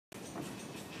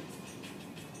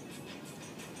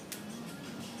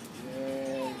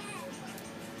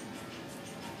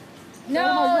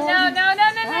No.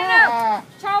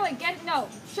 Charlie, no.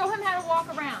 Show him how to walk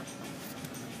around.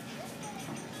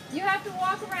 You have to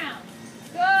walk around.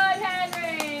 Good,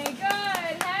 Henry.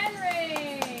 Good,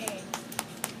 Henry.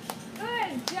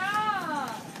 Good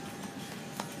job.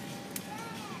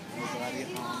 Are you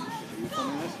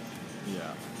filming this?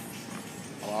 Yeah.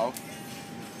 Hello?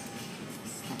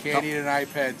 You can't eat an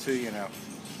iPad too, you know.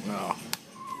 No.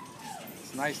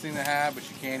 It's a nice thing to have, but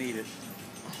you can't eat it.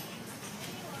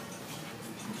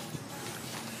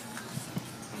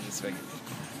 This way.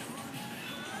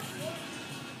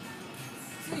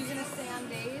 So you're going to stay on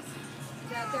days? Is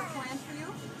that their plan for you?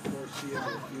 Of course, see you in the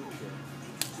future.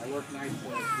 I work nights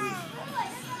last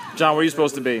week. John, where are you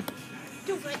supposed to be?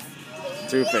 Two-Face.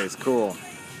 Two-Face, cool.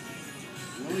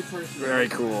 The only person Very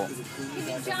cool.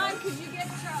 John, could you get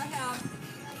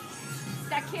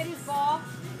that kid his ball?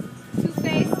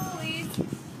 Two-Face, please.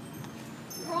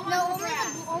 No,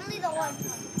 only the one.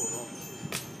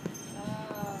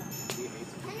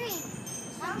 Henry,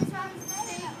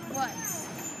 what?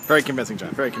 Very convincing,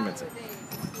 John. Very convincing.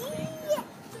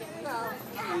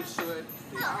 I'm used to it.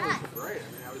 The hours are great. I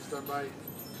mean, I was done by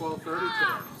 12:30 today.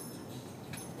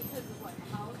 Because of what, the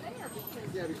holiday or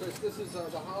because? Yeah, because this is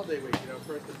the holiday week. You know,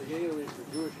 first the beginning of the week is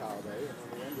the Jewish holiday, and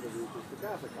then the end of the week is the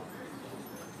Catholic holiday.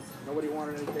 Nobody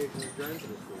wanted any cake to return to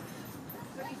this week.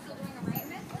 Are you still doing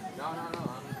arraignment? No. I'm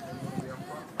going to be up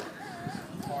front.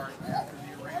 Part after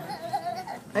the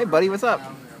arraignment. Hey, buddy, what's up?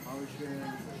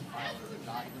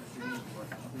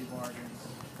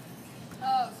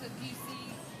 Oh, so do you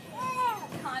see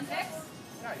convicts?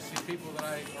 Yeah, you see people that I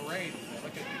arraigned, and they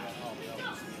look at me like, oh,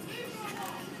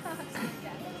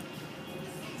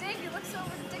 Dave, you look so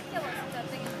ridiculous with that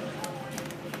thing.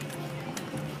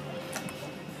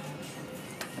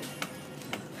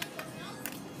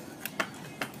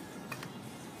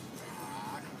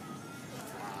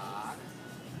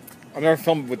 I've never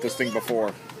filmed with this thing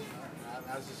before.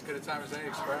 That's as good a time as any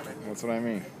experiment. That's what I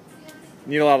mean.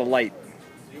 You need a lot of light.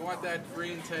 Do you want that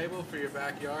green table for your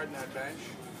backyard and that bench?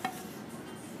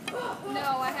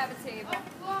 No, I have a table.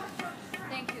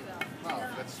 Thank you, though. No,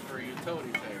 that's for a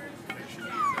utility table. Make sure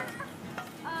you need that.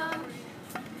 I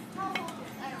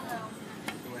don't know.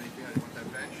 Do anything. You want that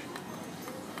bench?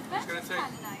 That's It's gonna take.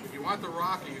 kind of nice. If you want the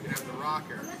rocker, you can have the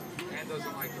rocker. Ann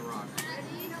doesn't like the rocker.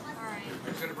 All right. I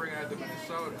was gonna bring it out to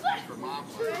Minnesota for mom.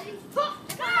 If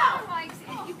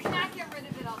you cannot get rid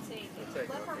of it, I'll take it. Take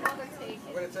Let it, her okay. mother take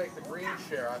I'm it. gonna take the green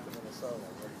chair out to Minnesota.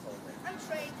 What he told me. My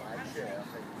chair. I'll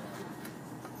take it.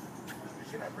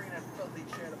 You're not bringing that filthy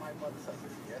chair to my mother's house.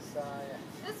 Yes, I am.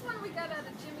 This one we got out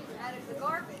of the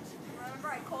garbage. Remember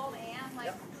I called Ann,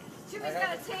 like, Jimmy's I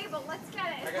got have a table, let's get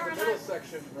it. I got the middle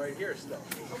section right here still.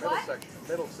 The middle What? section.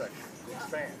 The middle section. It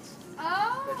expands.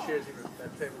 Oh.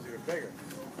 That table's even bigger.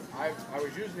 I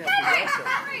was using that Henry, for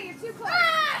also. Henry, you're too close.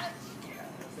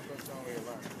 That's the only way to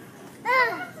learn. You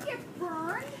have to get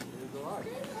burned. It is alive.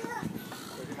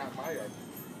 But you're not my yard.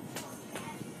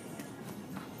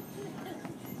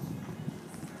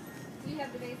 Do you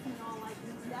have the basement all like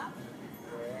cleaned up?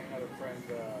 I had a friend,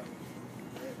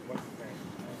 what's his name?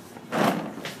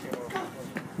 Came over to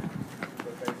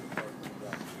the basement place.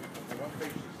 The one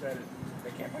thing she said is,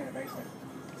 they can't play in the basement.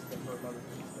 It's for another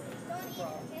thing.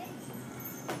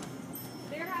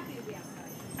 They're happy to be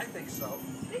outside. I think so.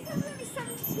 They said it's going to be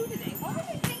 72 today. What were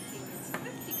they thinking? It's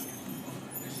 52.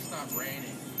 It's just not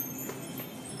raining.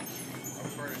 I'm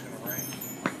afraid it's going to